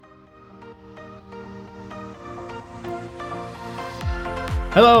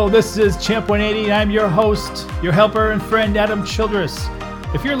Hello, this is Champ 180, and I'm your host, your helper and friend, Adam Childress.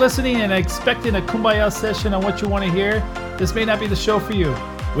 If you're listening and expecting a kumbaya session on what you want to hear, this may not be the show for you.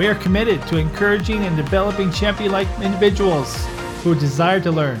 We are committed to encouraging and developing champion-like individuals who desire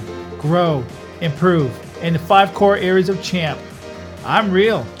to learn, grow, improve in the 5 core areas of champ. I'm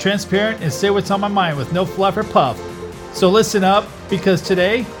real, transparent, and say what's on my mind with no fluff or puff. So listen up, because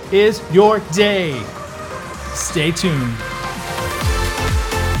today is your day. Stay tuned.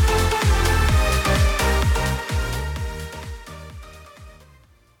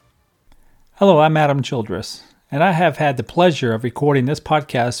 Hello, I'm Adam Childress, and I have had the pleasure of recording this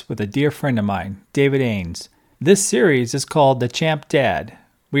podcast with a dear friend of mine, David Ains. This series is called The Champ Dad.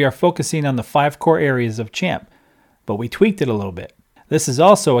 We are focusing on the 5 core areas of champ, but we tweaked it a little bit. This is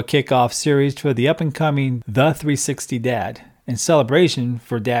also a kickoff series for the up-and-coming The 360 Dad, in celebration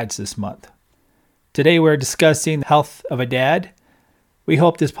for dads this month. Today we're discussing the health of a dad. We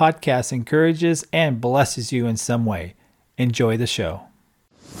hope this podcast encourages and blesses you in some way. Enjoy the show.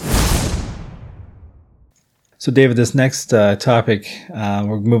 So David, this next topic,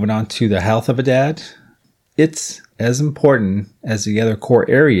 we're moving on to the health of a dad. It's as important as the other core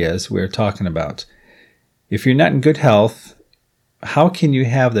areas we're talking about. If you're not in good health, how can you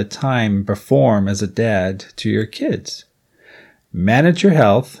have the time perform as a dad to your kids? Manage your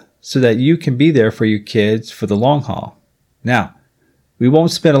health so that you can be there for your kids for the long haul. Now, we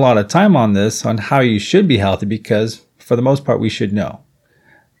won't spend a lot of time on this, on how you should be healthy, because for the most part we should know.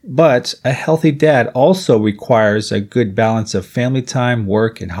 But a healthy dad also requires a good balance of family time,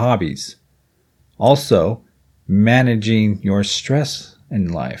 work, and hobbies. Also, managing your stress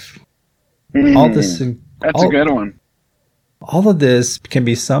in life. That's a good one. All of this can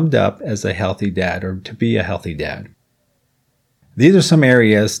be summed up as a healthy dad, or to be a healthy dad. These are some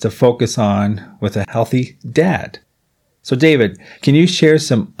areas to focus on with a healthy dad. So David, can you share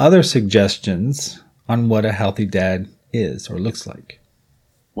some other suggestions on what a healthy dad is or looks like?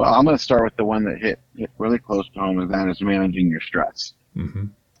 Well, I'm going to start with the one that hit really close to home, and that is managing your stress. Mm-hmm.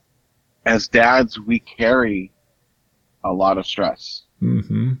 As dads, we carry a lot of stress.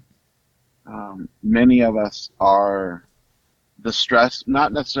 Mm-hmm. Many of us are the stress,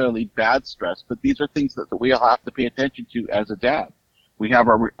 not necessarily bad stress, but these are things that we all have to pay attention to as a dad. We have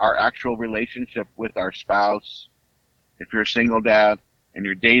our actual relationship with our spouse. If you're a single dad and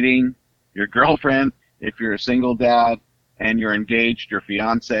you're dating your girlfriend, if you're a single dad and you're engaged, your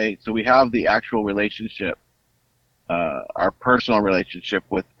fiance. So we have the actual relationship, our personal relationship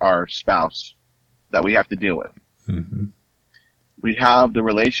with our spouse that we have to deal with. Mm-hmm. We have the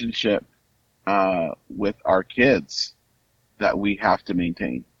relationship with our kids that we have to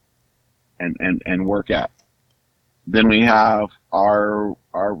maintain and work at. Then we have our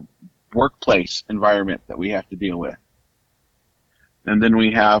workplace environment that we have to deal with. And then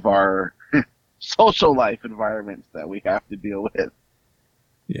we have our social life environments that we have to deal with.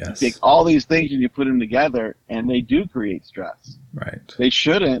 Yes. You take all these things and you put them together, and they do create stress. Right. They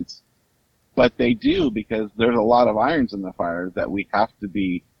shouldn't, but they do, because there's a lot of irons in the fire that we have to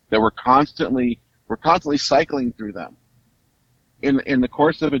be, that we're constantly cycling through them. In the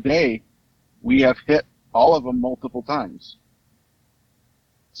course of a day, we have hit all of them multiple times.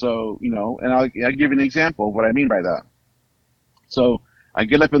 So, and I'll give you an example of what I mean by that. So I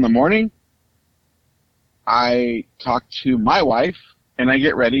get up in the morning, I talk to my wife, and I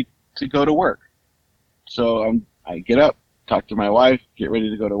get ready to go to work. So I get up, talk to my wife, get ready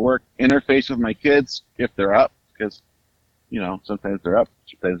to go to work, interface with my kids if they're up, because, sometimes they're up,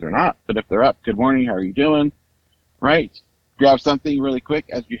 sometimes they're not. But if they're up, good morning, how are you doing? Right? Grab something really quick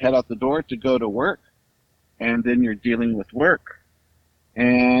as you head out the door to go to work, and then you're dealing with work.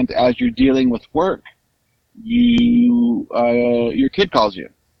 And as you're dealing with work, your kid calls you.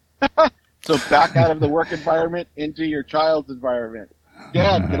 So back out of the work environment into your child's environment.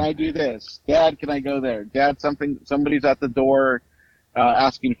 Dad, can I do this? Dad, can I go there? Dad, somebody's at the door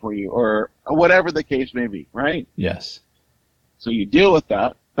asking for you, or whatever the case may be, right? Yes. So you deal with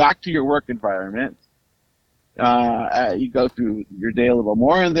that. Back to your work environment. You go through your day a little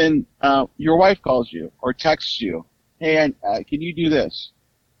more, and then your wife calls you or texts you. Hey, can you do this?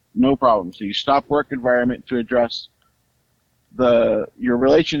 No problem. So you stop work environment to address your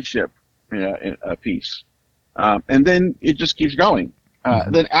relationship piece. And then it just keeps going.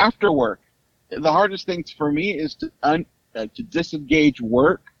 Then after work, the hardest thing for me is to disengage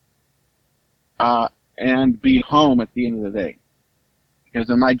work and be home at the end of the day. Because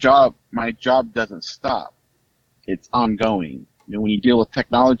in my job doesn't stop. It's ongoing. When you deal with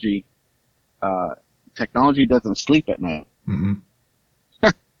technology, technology doesn't sleep at night. Mm-hmm.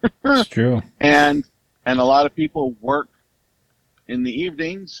 It's true. And a lot of people work in the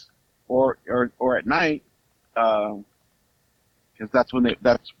evenings or at night, because that's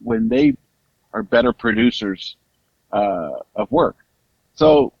when they are better producers of work.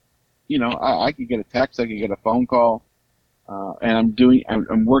 So, I could get a text, I could get a phone call, and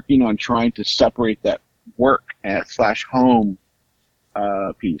I'm working on trying to separate that work / home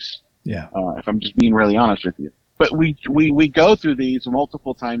piece. Yeah. If I'm just being really honest with you. But we go through these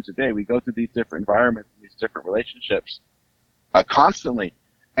multiple times a day. We go through these different environments, these different relationships, constantly,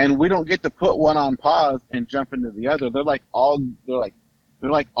 and we don't get to put one on pause and jump into the other. They're like all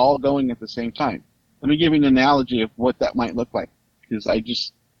going at the same time. Let me give you an analogy of what that might look like, because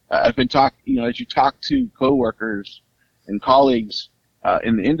I've been talking. As you talk to coworkers and colleagues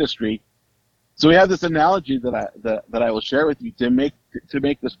in the industry, so we have this analogy that I will share with you to make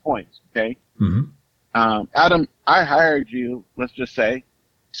this point. Okay. Mm-hmm. Adam, I hired you, let's just say,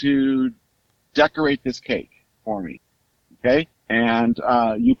 to decorate this cake for me, okay? And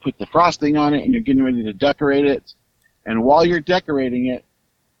you put the frosting on it, and you're getting ready to decorate it. And while you're decorating it,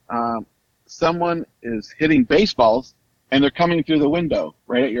 someone is hitting baseballs, and they're coming through the window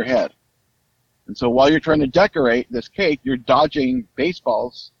right at your head. And so while you're trying to decorate this cake, you're dodging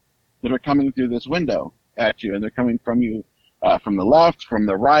baseballs that are coming through this window at you, and they're coming from you from the left, from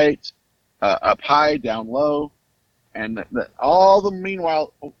the right, up high, down low, and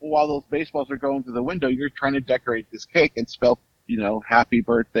meanwhile, while those baseballs are going through the window, you're trying to decorate this cake and spell, happy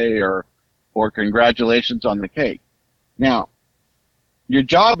birthday or congratulations on the cake. Now, your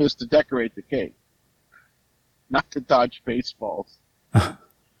job is to decorate the cake, not to dodge baseballs.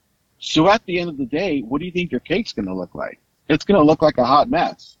 So at the end of the day, what do you think your cake's going to look like? It's going to look like a hot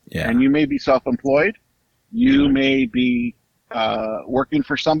mess. Yeah. And you may be self-employed. You may be working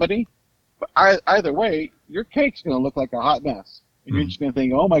for somebody. But either way, your cake's going to look like a hot mess. And you're just going to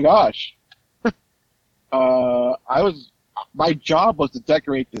think, oh my gosh, my job was to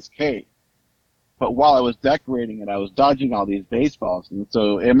decorate this cake. But while I was decorating it, I was dodging all these baseballs. And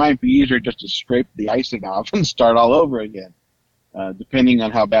so it might be easier just to scrape the icing off and start all over again, depending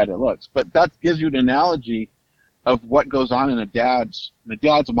on how bad it looks. But that gives you an analogy of what goes on in a dad's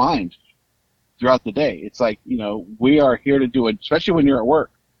mind throughout the day. It's like, we are here to do it, especially when you're at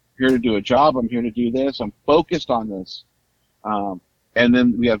work. Here to do a job. I'm here to do this. I'm focused on this. And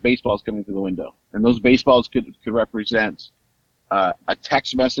then we have baseballs coming through the window. And those baseballs could represent a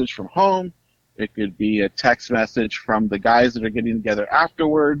text message from home. It could be a text message from the guys that are getting together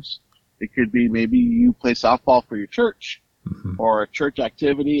afterwards. It could be maybe you play softball for your church, mm-hmm. or a church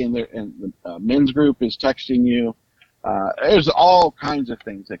activity, and the men's group is texting you. There's all kinds of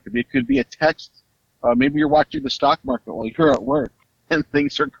things that could be. It could be a text. Maybe you're watching the stock market while you're at work, and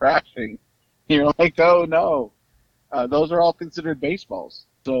things are crashing. You're like, oh no. Those are all considered baseballs.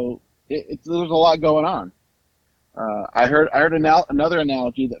 So there's a lot going on. I heard another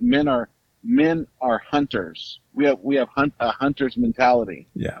analogy that men are hunters. We have a hunter's mentality.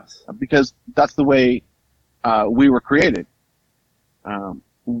 Yes. Because that's the way we were created.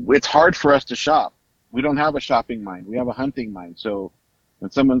 It's hard for us to shop. We don't have a shopping mind. We have a hunting mind. So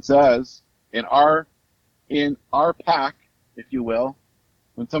when someone says in our pack, if you will,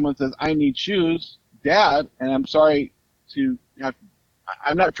 when someone says, I need shoes, Dad, and I'm sorry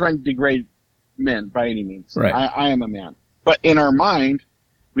I'm not trying to degrade men by any means. Right. I am a man. But in our mind,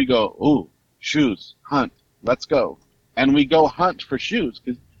 we go, ooh, shoes, hunt, let's go. And we go hunt for shoes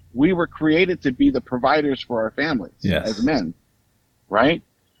because we were created to be the providers for our families. Yes. As men, right?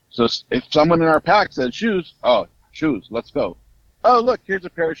 So if someone in our pack says shoes, oh, shoes, let's go. Oh, look, here's a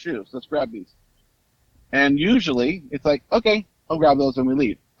pair of shoes. Let's grab these. And usually it's like, okay, I'll grab those and we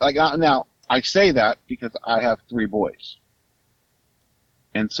leave. Like now, I say that because I have 3 boys.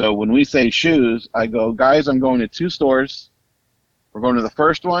 And so when we say shoes, I go, guys, I'm going to 2 stores. We're going to the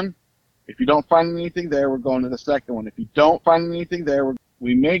first one. If you don't find anything there, we're going to the second one. If you don't find anything there,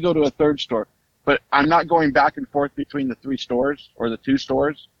 we may go to a 3rd store. But I'm not going back and forth between the 3 stores or the 2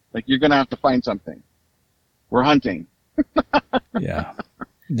 stores. Like, you're going to have to find something. We're hunting. Yeah,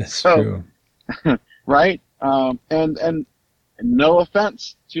 that's true. Right? And no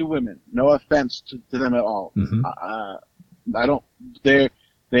offense to women. No offense to them at all. Mm-hmm.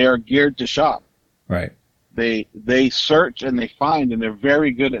 They are geared to shop. Right. They search and they find, and they're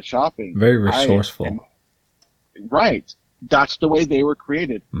very good at shopping. Very resourceful. Right. That's the way they were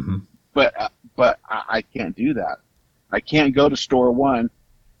created. Mm-hmm. But I can't do that. I can't go to store 1,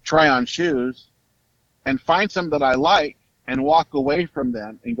 try on shoes, and find some that I like, and walk away from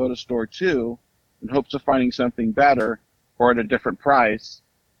them and go to store 2 in hopes of finding something better or at a different price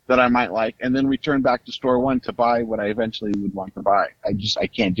that I might like, and then return back to store 1 to buy what I eventually would want to buy. I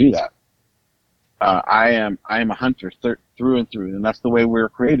can't do that. I am a hunter through and through, and that's the way we were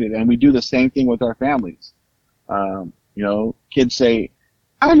created. And we do the same thing with our families. Kids say,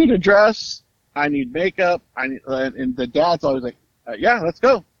 "I need a dress, I need makeup, and the dad's always like, "Yeah, let's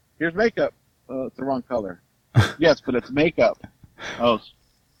go. Here's makeup. It's the wrong color. Yes, but it's makeup. Oh,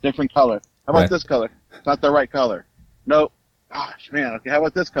 different color. How about this color? It's not the right color. Nope. Gosh, man. Okay, how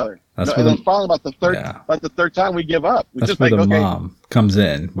about this color?" And then finally, about the third time, we give up. That's where the mom comes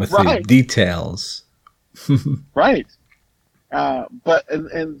in with the details. Right. But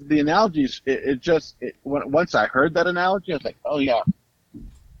and the analogies, once I heard that analogy, I was like, oh yeah,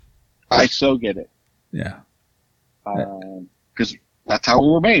 I so get it. Yeah. Because that's how we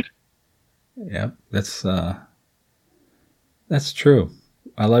were made. Yeah, that's true.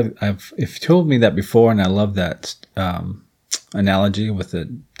 You've told me that before, and I love that analogy with the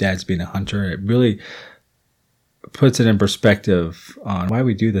dads being a hunter. It really puts it in perspective on why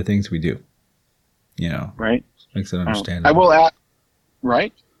we do the things we do. Right? Makes it understandable. I will add,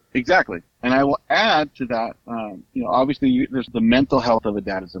 right? Exactly. And I will add to that, obviously there's the mental health of a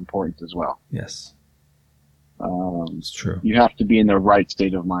dad is important as well. Yes. It's true. You have to be in the right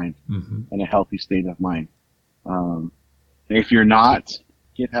state of mind, mm-hmm. in a healthy state of mind. If you're not,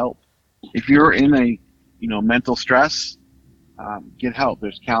 get help. If you're in a, mental stress, get help.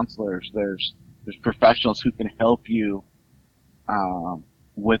 There's counselors. There's professionals who can help you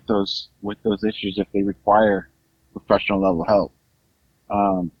with those issues if they require professional level help.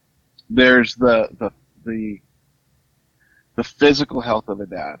 There's the physical health of a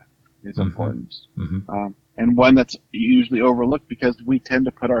dad is mm-hmm. important. Mm-hmm. And one that's usually overlooked because we tend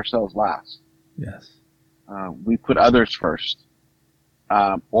to put ourselves last. Yes. We put others first,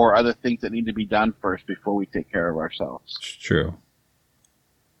 or other things that need to be done first before we take care of ourselves. It's true.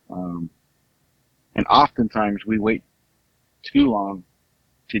 And oftentimes we wait too long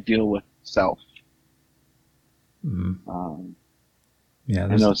to deal with self. Mm-hmm.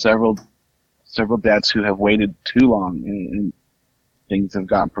 I know several dads who have waited too long, and things have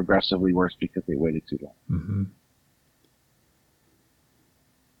gotten progressively worse because they waited too long. Mm-hmm.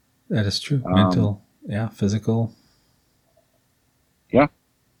 That is true. Mental, physical. Yeah.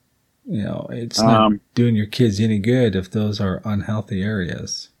 It's not doing your kids any good if those are unhealthy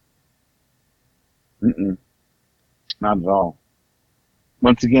areas. Not at all.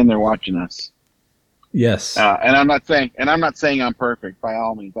 Once again, they're watching us. Yes. And I'm not saying I'm perfect by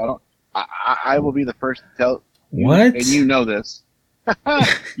all means. I will be the first to tell you, what? And you know this.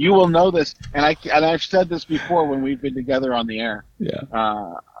 You will know this, and I've said this before when we've been together on the air.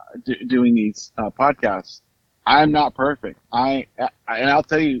 Yeah. Doing these podcasts. I'm not perfect. And I'll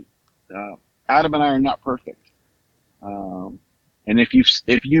tell you, Adam and I are not perfect. And if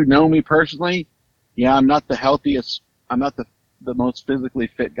you know me personally, I'm not the healthiest. I'm not the most physically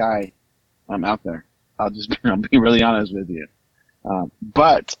fit guy out there. I'll be really honest with you.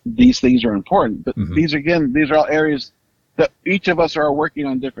 But these things are important. But mm-hmm. these are all areas that each of us are working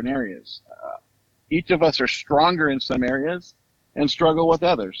on different areas. Each of us are stronger in some areas and struggle with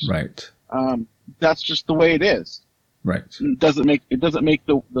others. Right. That's just the way it is. Right. It doesn't make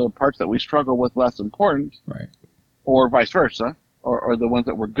the parts that we struggle with less important. Right. Or vice versa, or the ones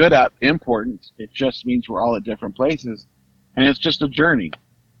that we're good at important. It just means we're all at different places, and it's just a journey.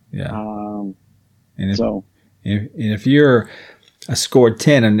 Yeah. And if you're a scored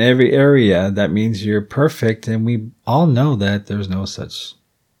 10 in every area, that means you're perfect, and we all know that there's no such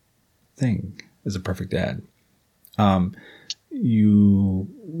thing as a perfect dad. You,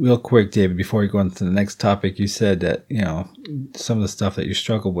 real quick, David, before we go on to the next topic, you said that, some of the stuff that you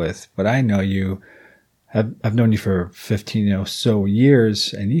struggle with, but I know I've known you for 15 so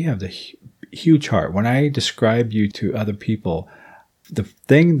years, and you have the huge heart. When I describe you to other people, the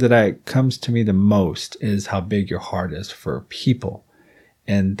thing that comes to me the most is how big your heart is for people.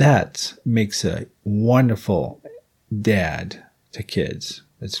 And that makes a wonderful dad to kids.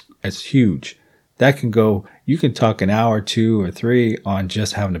 It's huge. That can go, you can talk an hour, 2 or 3 on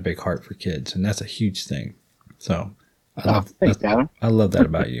just having a big heart for kids. And that's a huge thing. So I love that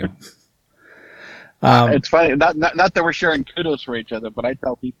about you. It's funny, not that we're sharing kudos for each other, but I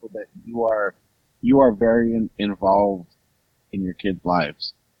tell people that you are very involved in your kids'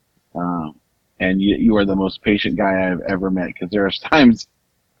 lives, and you are the most patient guy I've ever met. Because there are times,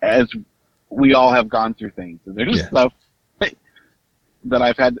 as we all have gone through things, and there's stuff that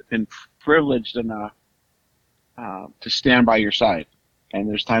I've been privileged enough to stand by your side. And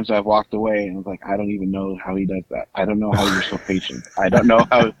there's times I've walked away and I was like, I don't even know how he does that. I don't know how you're so patient. I don't know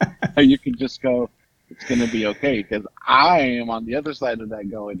how you can just go, it's going to be okay. Because I am on the other side of that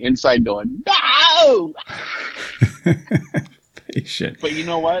inside going, no! patient. But you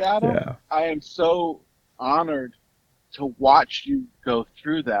know what, Adam? Yeah. I am so honored to watch you go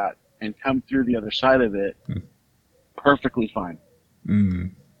through that and come through the other side of it perfectly fine.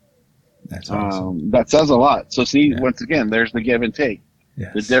 That's awesome. That says a lot. So see, once again, there's the give and take.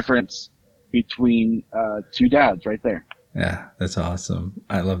 Yes. The difference between two dads right there. Yeah, that's awesome.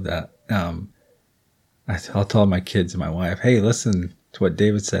 I love that. I'll tell my kids and my wife, hey, listen to what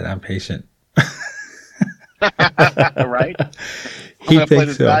David said. I'm patient. Right? He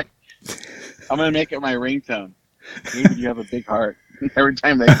thinks so. Back. I'm going to make it my ringtone. Maybe you have a big heart. every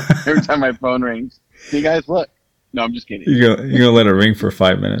time my phone rings. You guys, look. No, I'm just kidding. You're going to let it ring for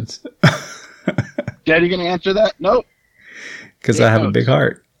 5 minutes. Dad, you going to answer that? Nope. Because I have a big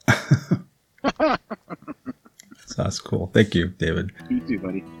heart. So that's cool. Thank you, David. You too,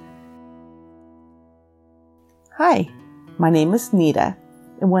 buddy. Hi, my name is Nita,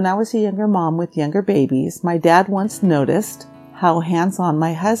 and when I was a younger mom with younger babies, my dad once noticed how hands-on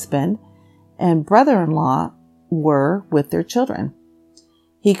my husband and brother-in-law were with their children.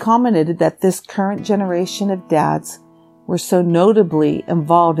 He commented that this current generation of dads were so notably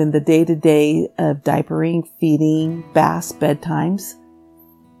involved in the day-to-day of diapering, feeding, baths, bedtimes.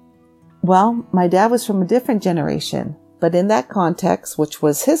 Well, my dad was from a different generation, but in that context, which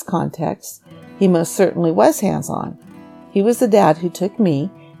was his context, he most certainly was hands-on. He was the dad who took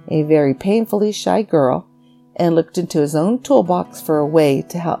me, a very painfully shy girl, and looked into his own toolbox for a way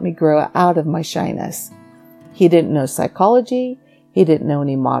to help me grow out of my shyness. He didn't know psychology, he didn't know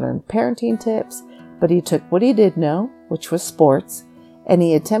any modern parenting tips, but he took what he did know, which was sports, and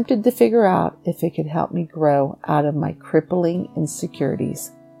he attempted to figure out if it could help me grow out of my crippling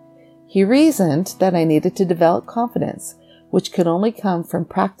insecurities. He reasoned that I needed to develop confidence, which could only come from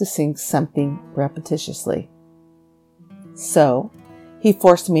practicing something repetitiously. So, he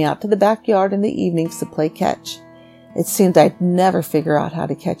forced me out to the backyard in the evenings to play catch. It seemed I'd never figure out how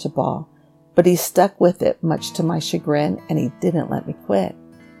to catch a ball, but he stuck with it much to my chagrin, and he didn't let me quit.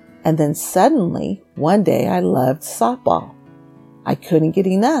 And then suddenly, one day, I loved softball. I couldn't get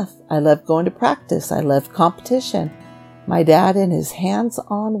enough. I loved going to practice. I loved competition. My dad, in his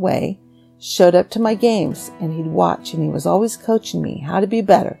hands-on way, showed up to my games, and he'd watch, and he was always coaching me how to be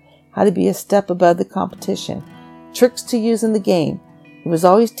better, how to be a step above the competition, tricks to use in the game. He was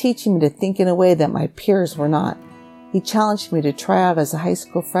always teaching me to think in a way that my peers were not. He challenged me to try out as a high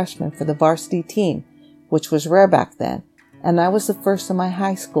school freshman for the varsity team, which was rare back then, and I was the first in my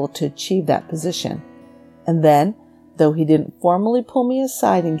high school to achieve that position. And then, though he didn't formally pull me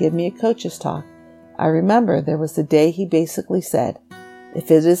aside and give me a coach's talk, I remember there was the day he basically said,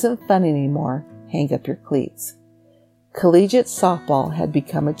 "If it isn't fun anymore, hang up your cleats." Collegiate softball had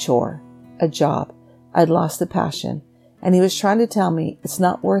become a chore, a job. I'd lost the passion, and he was trying to tell me it's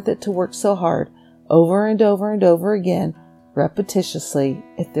not worth it to work so hard over and over and over again, repetitiously,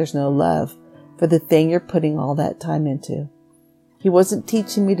 if there's no love for the thing you're putting all that time into. He wasn't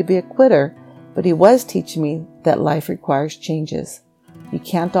teaching me to be a quitter, but he was teaching me that life requires changes. You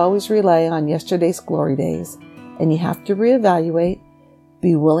can't always rely on yesterday's glory days, and you have to reevaluate,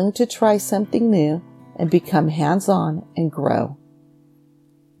 be willing to try something new, and become hands-on and grow.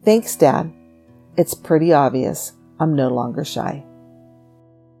 Thanks, Dad. It's pretty obvious I'm no longer shy.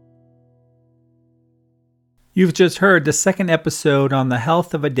 You've just heard the second episode on the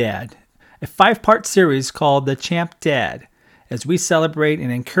health of a dad, a 5-part series called The Champ Dad, as we celebrate and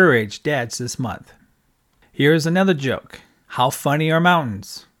encourage dads this month. Here's another joke. How funny are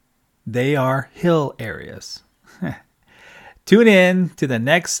mountains? They are hill areas. Tune in to the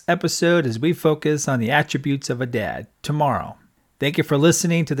next episode as we focus on the attributes of a dad tomorrow. Thank you for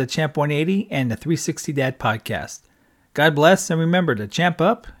listening to the Champ 180 and the 360 Dad podcast. God bless, and remember to champ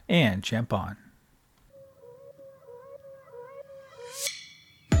up and champ on.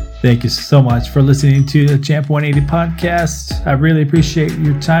 Thank you so much for listening to the Champ 180 podcast. I really appreciate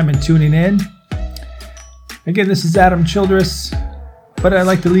your time and tuning in. Again, this is Adam Childress, but I'd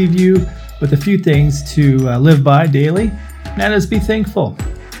like to leave you with a few things to live by daily. That is, be thankful,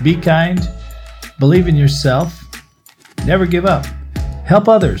 be kind, believe in yourself, never give up, help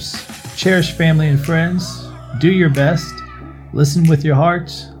others, cherish family and friends, do your best, listen with your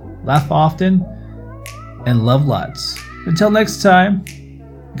heart, laugh often, and love lots. Until next time,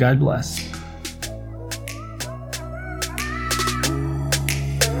 God bless.